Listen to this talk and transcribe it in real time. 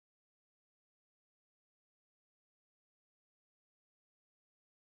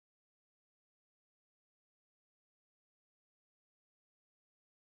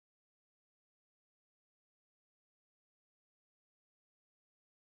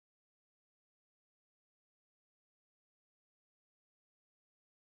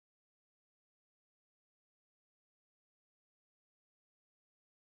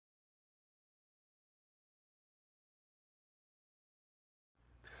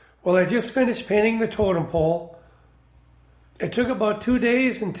Well, I just finished painting the totem pole. It took about 2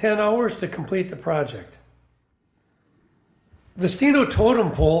 days and 10 hours to complete the project. The Steeno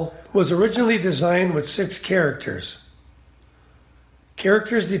totem pole was originally designed with 6 characters.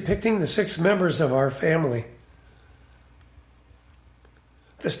 Characters depicting the 6 members of our family.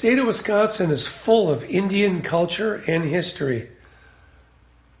 The state of Wisconsin is full of Indian culture and history.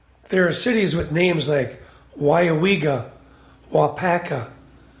 There are cities with names like Weyauwega, Waupaca,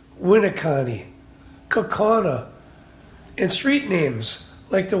 Winneconne, Kaukauna, and street names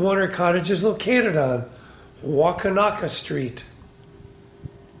like the one our cottage is located on, Wakanaka Street.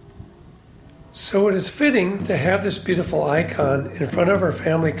 So it is fitting to have this beautiful icon in front of our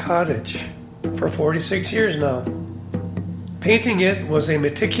family cottage for 46 years now. Painting it was a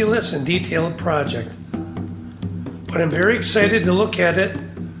meticulous and detailed project, but I'm very excited to look at it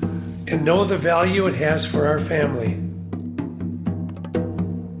and know the value it has for our family.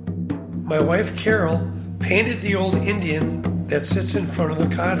 My wife Carol painted the old Indian that sits in front of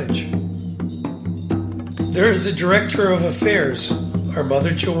the cottage. There's the director of affairs, our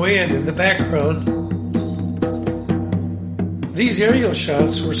mother Joanne, in the background. These aerial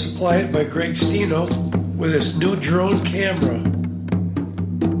shots were supplied by Steeno with his new drone camera.